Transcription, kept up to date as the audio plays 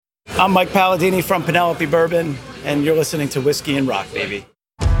I'm Mike Palladini from Penelope Bourbon, and you're listening to Whiskey and Rock, baby.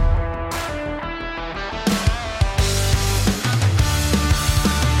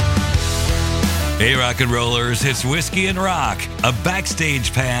 Hey, rock and rollers, it's Whiskey and Rock, a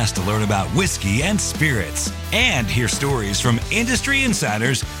backstage pass to learn about whiskey and spirits and hear stories from industry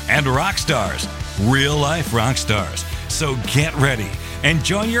insiders and rock stars, real life rock stars. So get ready and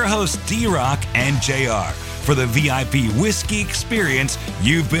join your hosts D-Rock and JR for the VIP whiskey experience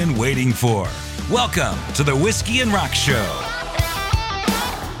you've been waiting for. Welcome to the Whiskey and Rock Show. All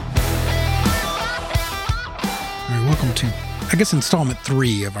right, welcome to, I guess, installment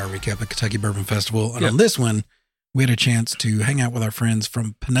 3 of our recap of Kentucky Bourbon Festival. And on this one, we had a chance to hang out with our friends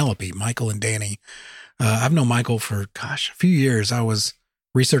from Penelope, Michael and Danny. I've known Michael for, a few years. I was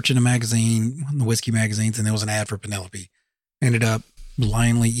researching a magazine, one of the whiskey magazines, and there was an ad for Penelope. Ended up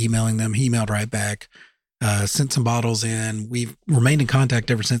blindly emailing them. He emailed right back, sent some bottles in. We've remained in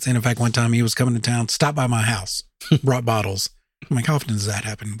contact ever since then. In fact, one time he was coming to town, stopped by my house, brought bottles. I'm like, how often does that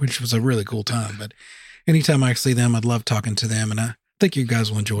happen? Which was a really cool time. But anytime I see them, I'd love talking to them, and I think you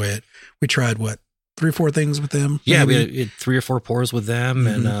guys will enjoy it. We tried, 3 or 4 things with them? Yeah, we had 3 or 4 pours with them,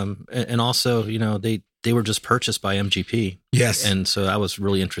 and also, they were just purchased by MGP. Yes. And so I was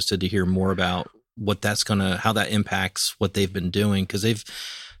really interested to hear more about how that impacts what they've been doing, because they've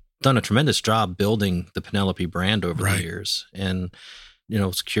done a tremendous job building the Penelope brand over the years. And, I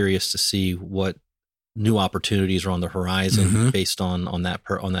was curious to see what new opportunities are on the horizon based on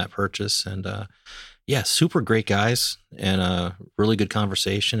that purchase. And, yeah, super great guys and a really good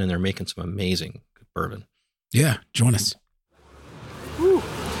conversation, and they're making some amazing bourbon. Yeah, join us. Woo.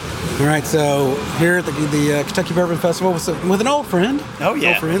 All right, so here at the Kentucky Bourbon Festival with an old friend. Oh, yeah.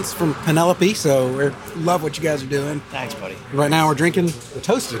 Old friends from Penelope, so we love what you guys are doing. Thanks, buddy. Right now we're drinking the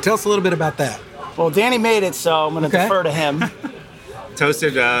Toasted. Tell us a little bit about that. Well, Danny made it, so I'm going to defer to him.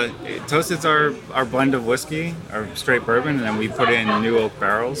 Toasted's our blend of whiskey, our straight bourbon, and then we put in new oak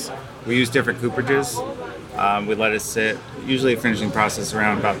barrels. We use different cooperages. We let it sit, usually a finishing process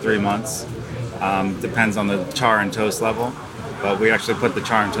around about 3 months. Depends on the char and toast level. But we actually put the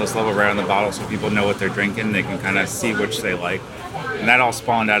char and toast level right on the bottle so people know what they're drinking. They can kind of see which they like. And that all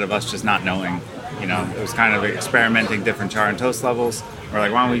spawned out of us just not knowing. It was kind of experimenting different char and toast levels. We're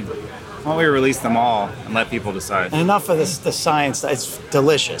like, why don't we release them all and let people decide? And enough of the science. It's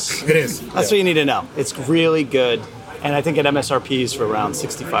delicious. It is. That's what you need to know. It's really good. And I think at MSRP is for around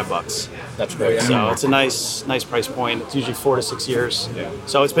 $65. That's great. So it's a nice price point. It's usually 4 to 6 years. Yeah.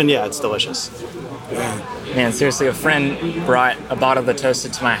 So it's delicious. Man, seriously, a friend brought a bottle of the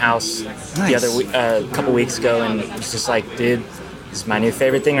Toasted to my house a couple weeks ago, and was just like, dude, this is my new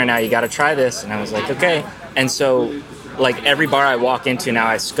favorite thing right now. You got to try this. And I was like, okay. And so, every bar I walk into now,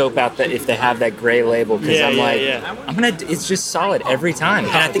 I scope out if they have that gray label, because it's just solid every time.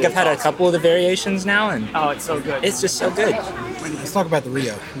 And I think I've had a couple of the variations now, and it's so good. It's just so good. Let's talk about the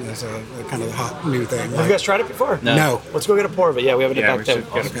Rio. It's a kind of the hot new thing. Have you guys tried it before? No. Let's go get a pour of it. Yeah, we have it back there.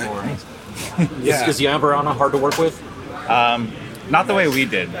 Get a pour. Is the Amberana hard to work with? Not the way we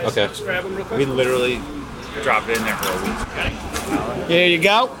did. Okay. We literally dropped it in there for a week. Here you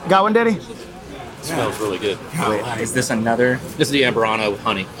go. Got one, Daddy? It smells really good. Is this another? This is the Amberana with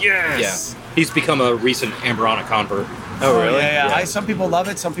honey. Yes. Yeah. He's become a recent Amberana convert. Oh, really? Yeah. Some people love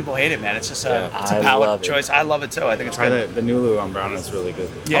it. Some people hate it, man. It's just a palate choice. I love it, too. I think it's Try good. the Nulu Amberana is really good.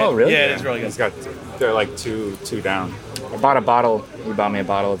 Yeah. Oh, really? Yeah, it is really good. They're like two down. I bought a bottle. You bought me a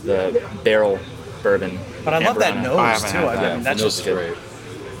bottle of the barrel bourbon. But I love that Amberana. nose, too. had that. I mean, that's The nose just is great.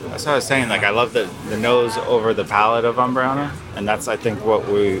 That's what I was saying. I love the nose over the palate of Amberana, and that's I think what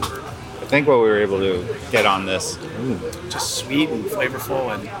we were able to get on this. Just sweet and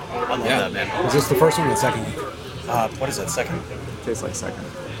flavorful, and I love that, man. Is this the first one or the second one? What is that, second? Tastes like second.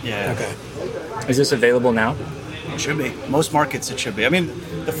 Yeah. Okay. Is this available now? It should be. Most markets, it should be. I mean,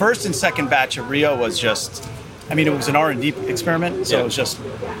 the first and second batch of Rio was just, it was an R&D experiment, so it was just,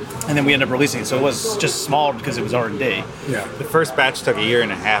 and then we ended up releasing it, so it was just small because it was R&D. Yeah. The first batch took 1.5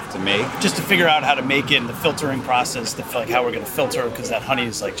 years to make. Just to figure out how to make it and the filtering process, how we're going to filter, because that honey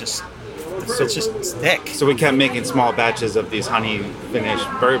is it's thick. So we kept making small batches of these honey finished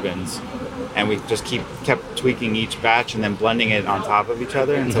bourbons, and we just kept tweaking each batch and then blending it on top of each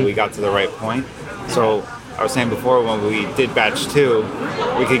other until we got to the right point. So I was saying before, when we did batch 2,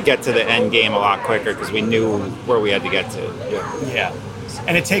 we could get to the end game a lot quicker because we knew where we had to get to. Yeah.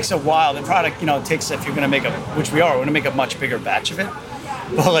 And it takes a while. The product, it takes, if you're going to make which we are, we're going to make a much bigger batch of it.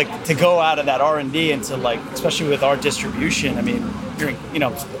 But to go out of that R&D into especially with our distribution, you're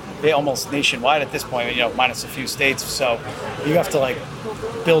they almost nationwide at this point, minus a few states. So you have to like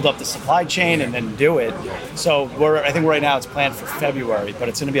build up the supply chain and then do it. So I think right now it's planned for February, but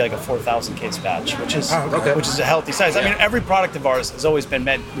it's going to be like a 4,000 case batch, which is a healthy size. I mean, every product of ours has always been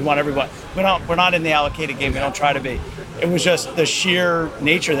meant. We want everyone. We're not in the allocated game. We don't try to be. It was just the sheer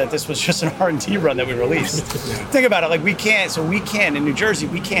nature that this was just an R&D run that we released. Think about it. Like we can't in New Jersey,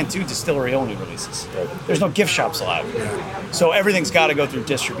 we can't do distillery only releases. There's no gift shops allowed. So everything's got to go through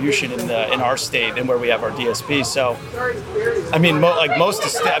distribution in our state and where we have our DSP. So, I mean,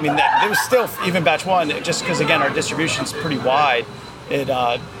 there was still even batch one, just because again our distribution's pretty wide.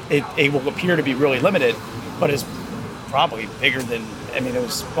 It will appear to be really limited, but it's probably bigger than. I mean, it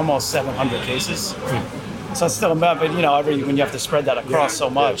was almost 700 cases. So it's still, but when you have to spread that across so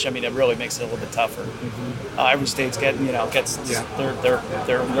much, I mean, it really makes it a little bit tougher. Every state's gets their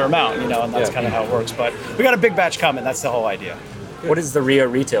amount, and that's kind of how it works. But we got a big batch coming. That's the whole idea. What is the Rio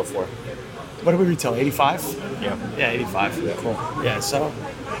retail for? What do we retail? 85? Yeah. Yeah, 85. Yeah. Cool. Yeah, so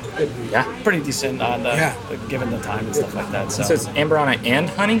pretty decent on given the time and stuff like that. So it's Ambriana and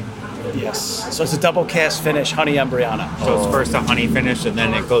honey? Yes. So it's a double cast finish, honey Ambriana. So it's first a honey finish, and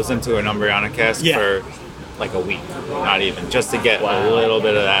then it goes into an Ambriana cask for like a week, not even, just to get a little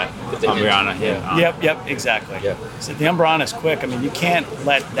bit of that Ambriana hit on. Yep, exactly. Yep. So the Ambriana is quick. I mean, you can't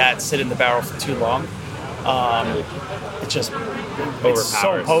let that sit in the barrel for too long. It's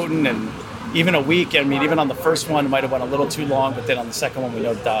so potent, and even a week, I mean, even on the first one, it might have went a little too long, but then on the second one, we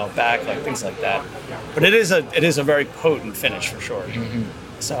know to dial it back, like things like that. But it is a very potent finish for sure. Mm-hmm.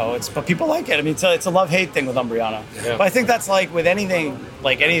 So but people like it. I mean, it's a love-hate thing with Ambriana. Yeah. But I think that's like with anything,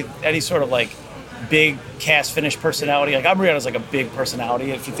 like any sort of like big cast finish personality. Like Ambriana's like a big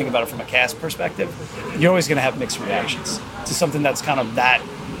personality. If you think about it from a cast perspective, you're always going to have mixed reactions to something that's kind of that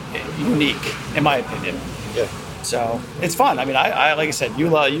unique, in my opinion. Yeah. So it's fun. I mean, I like I said, you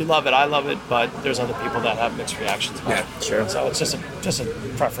love it, I love it, but there's other people that have mixed reactions about it. Sure. So it's just a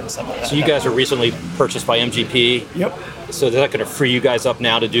preference. So you guys are recently purchased by MGP. Yep. So is that going to free you guys up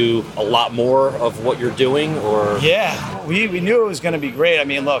now to do a lot more of what you're doing, or? Yeah, we knew it was going to be great. I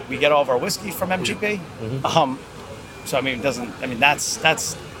mean, look, we get all of our whiskey from MGP. Mm-hmm. So I mean, that's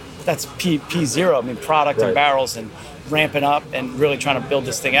P0. I mean, product and barrels and ramping up and really trying to build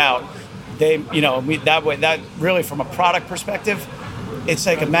this thing out. That really from a product perspective, it's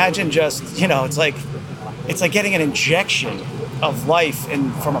like imagine just it's like getting an injection of life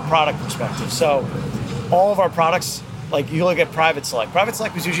from a product perspective. So all of our products, like you look at Private Select. Private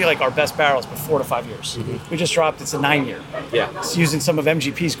Select was usually like our best barrels for 4 to 5 years. Mm-hmm. We just dropped it's a 9-year. Yeah, it's using some of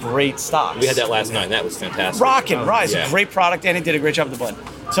MGP's great stocks. We had that last night. And that was fantastic. Rockin', right? It's a great product, and it did a great job with the blend.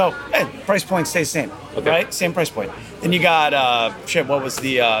 So price point stays the same, right? Same price point. Then you got what was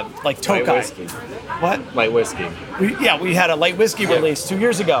the like Tokai? Light whiskey. What? Light whiskey. We had a light whiskey release 2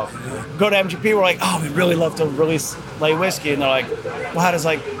 years ago. Go to MGP, we're like, oh, we'd really love to release light whiskey, and they're like, well, how does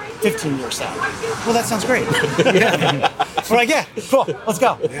like 15 years sound? Well, that sounds great. We're like, yeah, cool, let's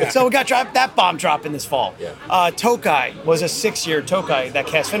go. Yeah. So we got that bomb drop in this fall. Yeah. Tokai was a 6-year Tokai, that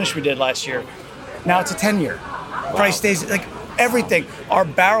cast finish we did last year. Now it's a 10-year. Wow. Price stays like everything. Our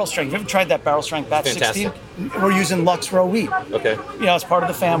barrel strength. You ever tried that barrel strength batch 16? We're using Lux Row wheat. Okay. It's part of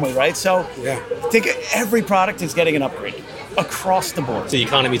the family, right? So I think every product is getting an upgrade across the board. So the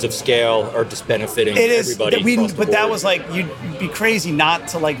economies of scale are just benefiting everybody. But that was like, you'd be crazy not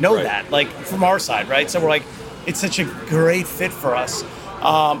to like know that, like from our side, right? So we're like, it's such a great fit for us.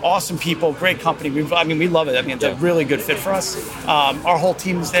 Awesome people, great company. We love it. I mean, it's a really good fit for us. Our whole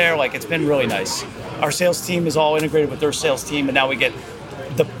team is there. Like, it's been really nice. Our sales team is all integrated with their sales team, and now we get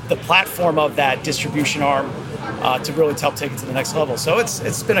the platform of that distribution arm to really help take it to the next level. So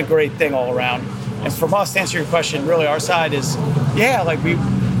it's been a great thing all around. And from us, to answer your question, really our side is, like we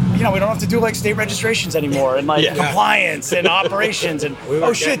don't have to do like state registrations anymore and like compliance and operations and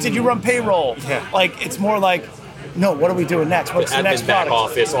did you run payroll? Yeah. Like it's more like, no, what are we doing next? What's the next back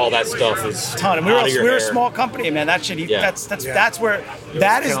product? Office, all that stuff is a ton. And we're a small company, man. That shit. That's where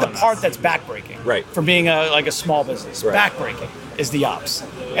that is the part that's backbreaking. Right. From being a small business, backbreaking is the ops,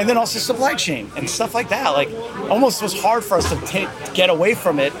 and then also supply chain and stuff like that. Like almost was hard for us to get away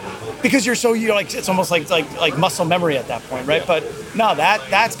from it because you're like it's almost like muscle memory at that point, right? Yeah. But no,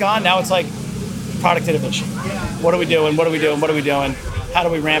 that's gone. Now it's like product innovation. What are we doing? What are we doing? What are we doing? How do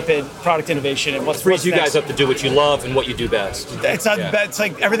we ramp it? Product innovation and what's frees you guys up to do what you love and what you do best. It's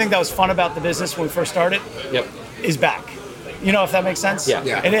like everything that was fun about the business when we first started is back. If that makes sense?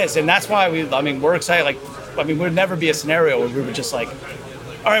 Yeah. It is. And that's why we're excited. Would never be a scenario where we were just like,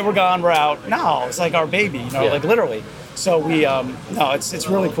 all right, we're gone, we're out. No, it's like our baby, like literally. So we, no, it's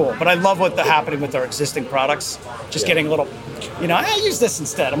really cool. But I love what's happening with our existing products. Just getting a little, I use this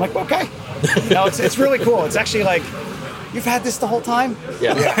instead. I'm like, okay. It's really cool. It's actually like, you've had this the whole time?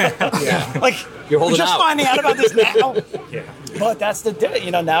 Yeah. Like, You're holding just out. finding out about this now. But that's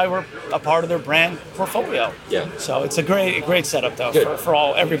now we're a part of their brand portfolio. Yeah. So it's a great setup though for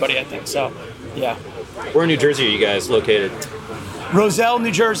everybody, I think. So, yeah. Where in New Jersey are you guys located? Roselle,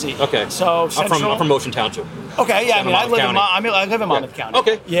 New Jersey. Okay. So I'm from Motion Township. Okay, yeah. I mean, I live in Monmouth Yeah. County.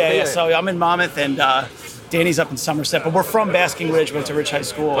 Okay. Yeah. So I'm in Monmouth, and Danny's up in Somerset, but we're from Basking Ridge. Went to Ridge High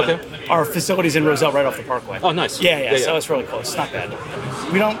School. Okay. And our facility's in Roselle, right off the Parkway. Oh, nice. Yeah. So it's really close. It's not bad.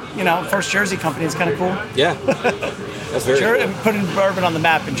 We don't, first Jersey company is kind of cool. Yeah. That's very cool. Putting bourbon on the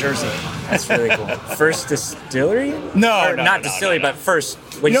map in Jersey. That's really cool. First distillery? No, not distillery, but first.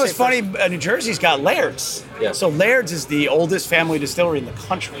 It's funny. New Jersey's got Laird's. Yeah. So Laird's is the oldest family distillery in the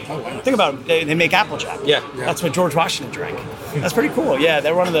country. Think about it. They make Applejack. Yeah. That's what George Washington drank. That's pretty cool. Yeah,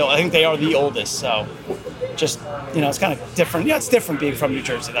 they're one of the. I think they are the oldest. So, just it's kind of different. Yeah, it's different being from New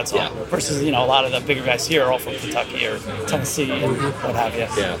Jersey. That's all. Yeah. Versus a lot of the bigger guys here are all from Kentucky or Tennessee and what have you.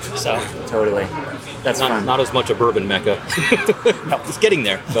 Yeah. So Totally. That's fun. Not as much a bourbon mecca. It's getting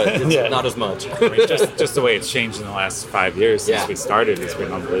there, but it's not as much. just the way it's changed in the last 5 years since we started, it's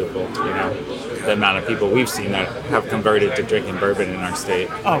been unbelievable. The amount of people we've seen that have converted to drinking bourbon in our state.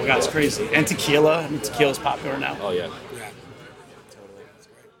 oh god, it's crazy. And tequila. I mean, tequila's popular now. Oh yeah. All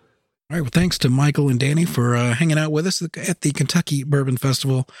right. Well, thanks to Michael and Danny for hanging out with us at the Kentucky Bourbon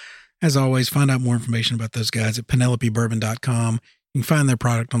Festival. As always, find out more information about those guys at penelopebourbon.com. You can find their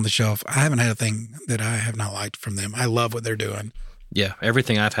product on the shelf. I haven't had a thing that I have not liked from them. I love what they're doing. Yeah,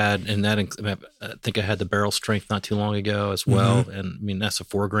 everything I've had, and that I think I had the barrel strength not too long ago as well. Mm-hmm. And I mean, that's a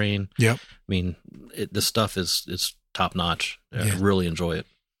 4 grain. Yep. I mean, the stuff is top notch. I really enjoy it.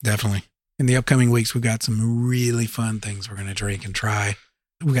 Definitely. In the upcoming weeks, we've got some really fun things we're going to drink and try.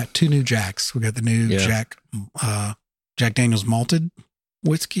 We got 2 new Jacks. We got the new Jack Daniel's malted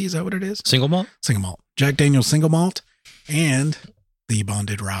whiskey. Is that what it is? Single malt? Single malt. Jack Daniel's single malt and the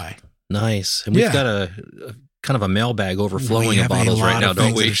bonded rye. Nice. And we've got a kind of a mailbag overflowing of bottles right now,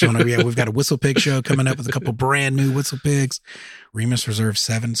 don't we? We've got a Whistle Pig show coming up with a couple brand new Whistle Pigs. Remus Reserve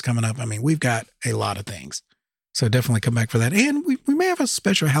 7's coming up. I mean, we've got a lot of things. So definitely come back for that. And we may have a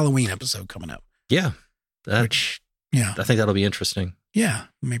special Halloween episode coming up. Yeah. I think that'll be interesting. Yeah.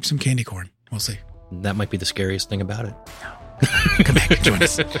 Maybe some candy corn. We'll see. That might be the scariest thing about it. Come back and join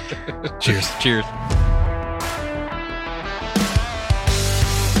us. Cheers. Cheers.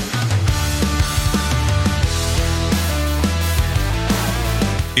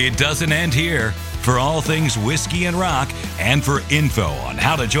 It doesn't end here. For all things whiskey and rock, and for info on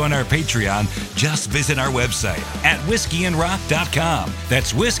how to join our Patreon, just visit our website at whiskeyandrock.com.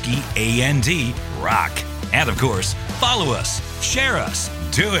 That's whiskey, A-N-D, rock. And of course, follow us, share us,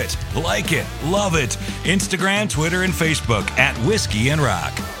 do it, like it, love it. Instagram, Twitter, and Facebook at Whiskey and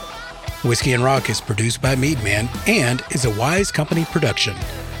Rock. Whiskey and Rock is produced by Meadman and is a Wise Company production.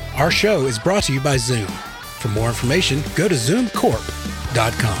 Our show is brought to you by Zoom. For more information, go to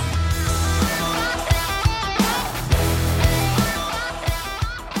zoomcorp.com.